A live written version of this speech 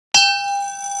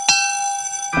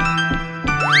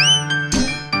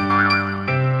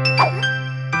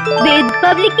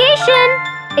Publication,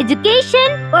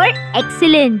 education for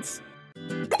excellence.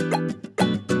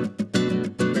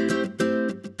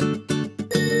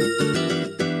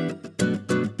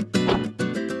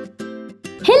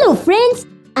 Hello friends,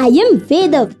 I am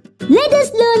VedV. Let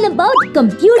us learn about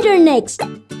computer next.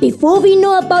 Before we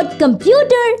know about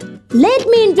computer, let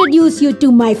me introduce you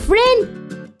to my friend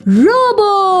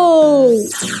Robo.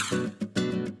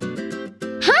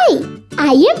 Hi,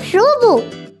 I am Robo.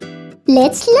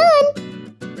 Let's learn.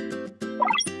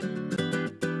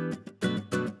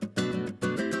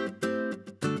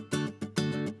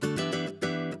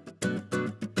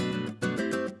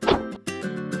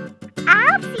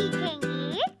 आप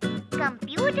सीखेंगे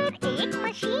computer एक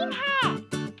machine है।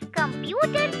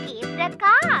 Computer के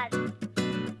प्रकार।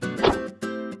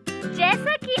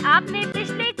 जैसा कि आपने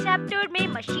पिछले चैप्टर में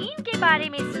मशीन के बारे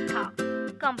में सीखा,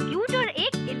 कंप्यूटर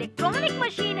एक इलेक्ट्रॉनिक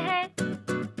मशीन है।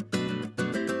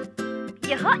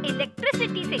 यह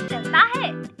इलेक्ट्रिसिटी से चलता है।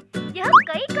 यह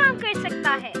कई काम कर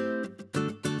सकता है।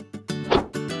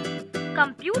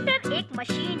 कंप्यूटर एक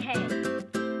मशीन है।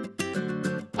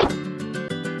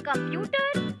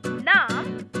 कंप्यूटर नाम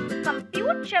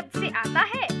कंप्यूट शब्द से आता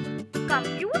है।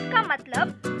 कंप्यूट का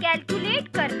मतलब कैलकुलेट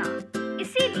करना।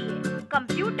 इसीलिए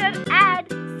कंप्यूटर ऐड,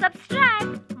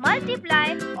 सब्सट्रैक्ट,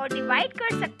 मल्टीप्लाई और डिवाइड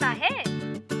कर सकता है।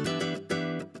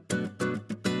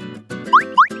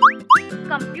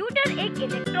 कंप्यूटर एक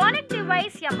इलेक्ट्रॉनिक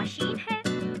डिवाइस या मशीन है।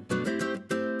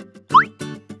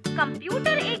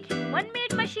 कंप्यूटर एक ह्यूमन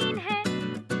मेड मशीन है।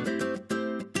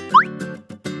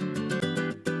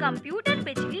 कंप्यूटर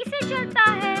बिजली से चलता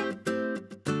है।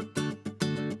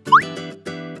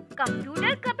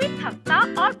 कंप्यूटर कभी थकता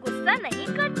और गुस्सा नहीं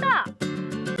करता।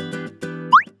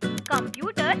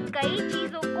 कंप्यूटर कई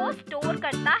चीजों को स्टोर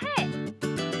करता है।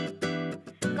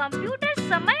 कंप्यूटर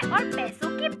समय और पैसों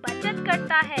की बचत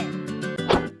करता है।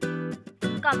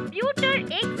 कंप्यूटर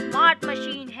एक स्मार्ट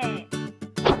मशीन है।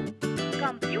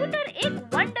 कंप्यूटर एक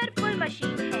वंडरफुल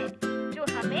मशीन है जो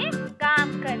हमें काम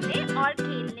करने और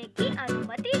खेलने की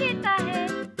अनुमति देता है।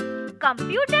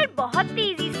 कंप्यूटर बहुत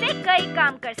तेजी से कई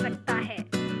काम कर सकता है।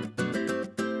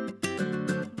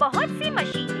 बहुत सी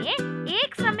मशीनें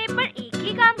एक समय पर एक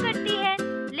ही काम करती है,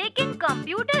 लेकिन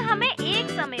कंप्यूटर हमें एक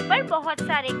समय पर बहुत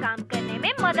सारे काम करने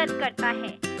में मदद करता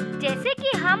है। जैसे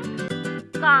कि हम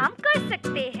काम कर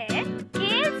सकते हैं,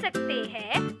 खेल सकते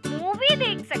हैं, मूवी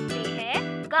देख सकते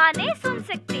हैं, गाने सुन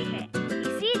सकते हैं।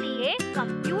 इसीलिए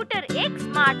कंप्यूटर एक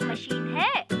स्मार्ट मशीन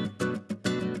है।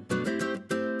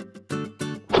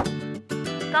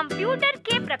 कंप्यूटर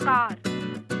के प्रकार।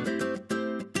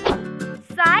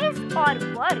 साइज और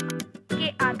वर्क के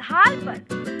आधार पर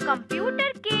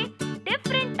कंप्यूटर के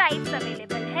डिफरेंट टाइप्स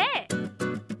अवेलेबल है।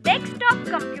 Desktop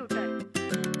computer.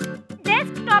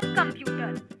 Desktop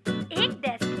computer. एक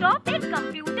डेस्कटॉप एक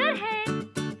कंप्यूटर है।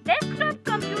 डेस्कटॉप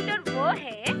कंप्यूटर वो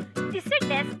है जिसे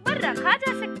डेस्क पर रखा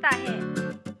जा सकता है।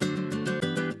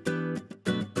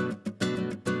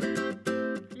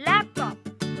 लैपटॉप।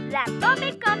 लैपटॉप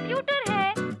एक कंप्यूटर है।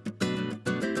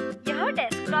 यह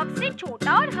डेस्कटॉप से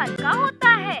छोटा और हल्का होता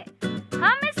है।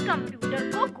 हम इस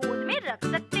कंप्यूटर को गोद में रख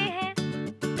सकते हैं।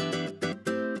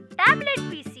 Tablet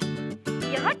PC.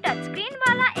 यह टच स्क्रीन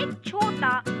वाला एक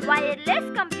छोटा वायरलेस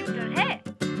कंप्यूटर है।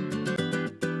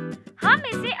 हम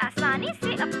इसे आसानी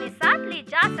से अपने साथ ले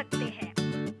जा सकते हैं।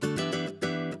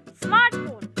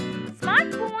 स्मार्टफोन।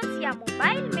 स्मार्टफोन्स या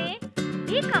मोबाइल में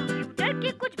भी कंप्यूटर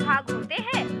के कुछ भाग होते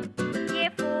हैं। ये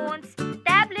फोन्स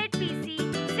टैबलेट पीसी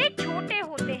से छोटे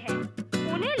होते हैं।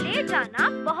 उन्हें ले जाना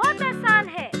बहुत आसान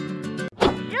है।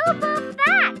 Robo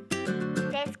fact.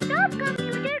 डेस्कटॉप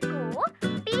कंप्यूटर को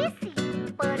पीसी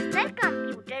पर्सनल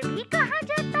कंप्यूटर भी कहा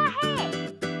जाता है।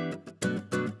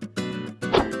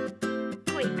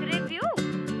 Quick review.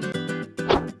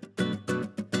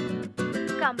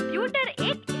 कंप्यूटर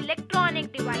एक इलेक्ट्रॉनिक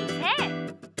डिवाइस है।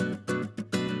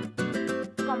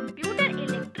 कंप्यूटर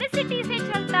इलेक्ट्रिसिटी से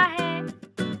चलता है।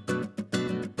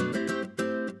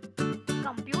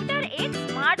 कंप्यूटर एक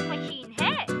स्मार्ट मशीन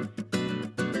है।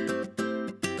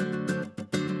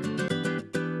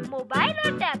 मोबाइल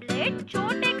और टैबलेट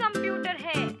छोटे कंप्यूटर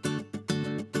है।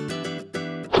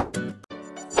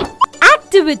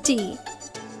 Activity.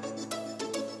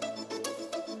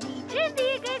 नीचे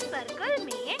दिए गए सर्कल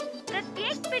में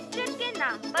प्रत्येक पिक्चर के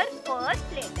नाम पर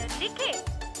फर्स्ट लेटर लिखें।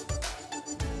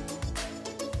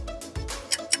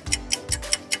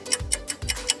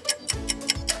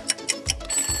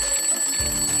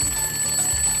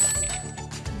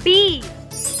 बी।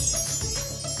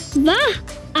 वाह,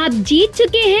 आप जीत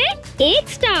चुके हैं 1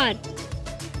 स्टार।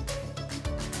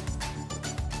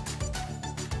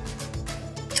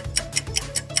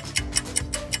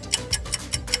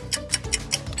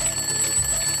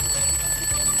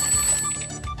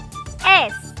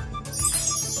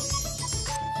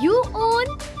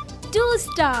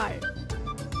 स्टार।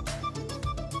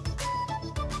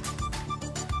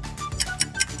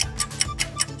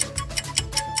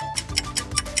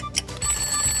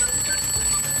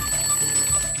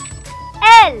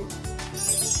 L,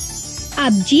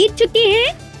 आप जीत चुके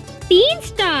हैं 3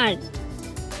 स्टार।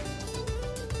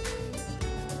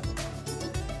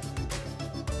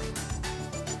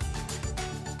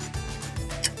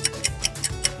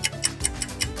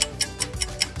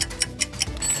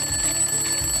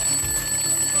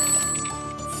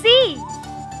 C,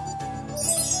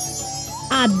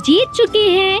 आप जीत चुके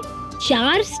हैं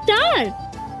 4 स्टार।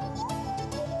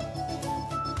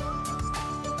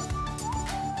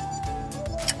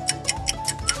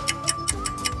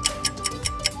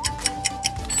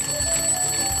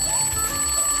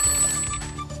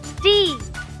 D,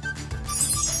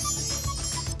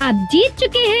 आप जीत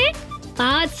चुके हैं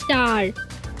 5 स्टार।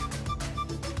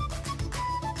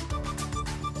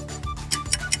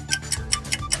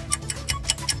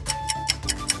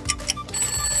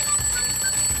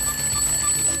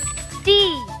 D,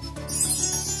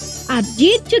 आप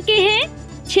जीत चुके हैं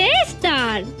 6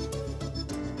 स्टार।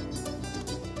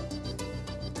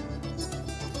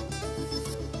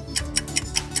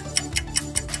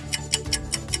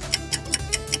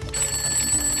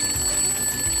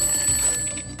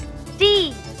 D,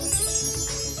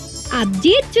 आप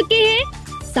जीत चुके हैं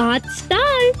 7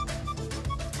 स्टार।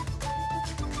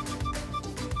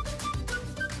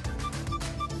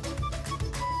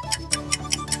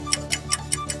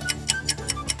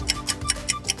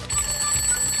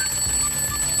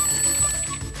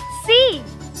 C,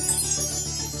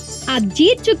 आप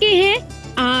जीत चुके हैं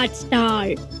 8 star.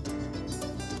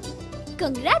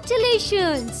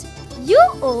 Congratulations! You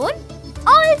own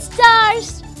all stars.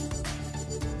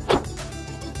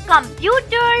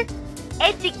 Computer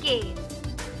Etiquette.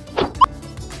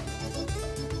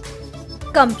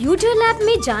 Computer lab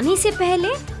में जाने से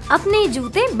पहले अपने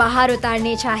जूते बाहर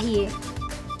उतारने चाहिए।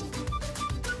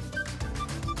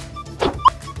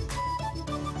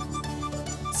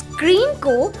 स्क्रीन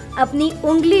को अपनी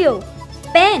उंगलियों,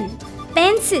 पेन,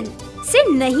 पेंसिल से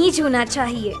नहीं छूना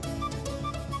चाहिए।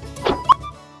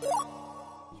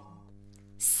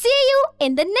 See you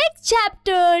in the next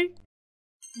chapter.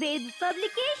 VedV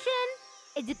Publication,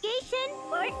 Education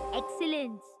for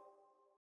Excellence.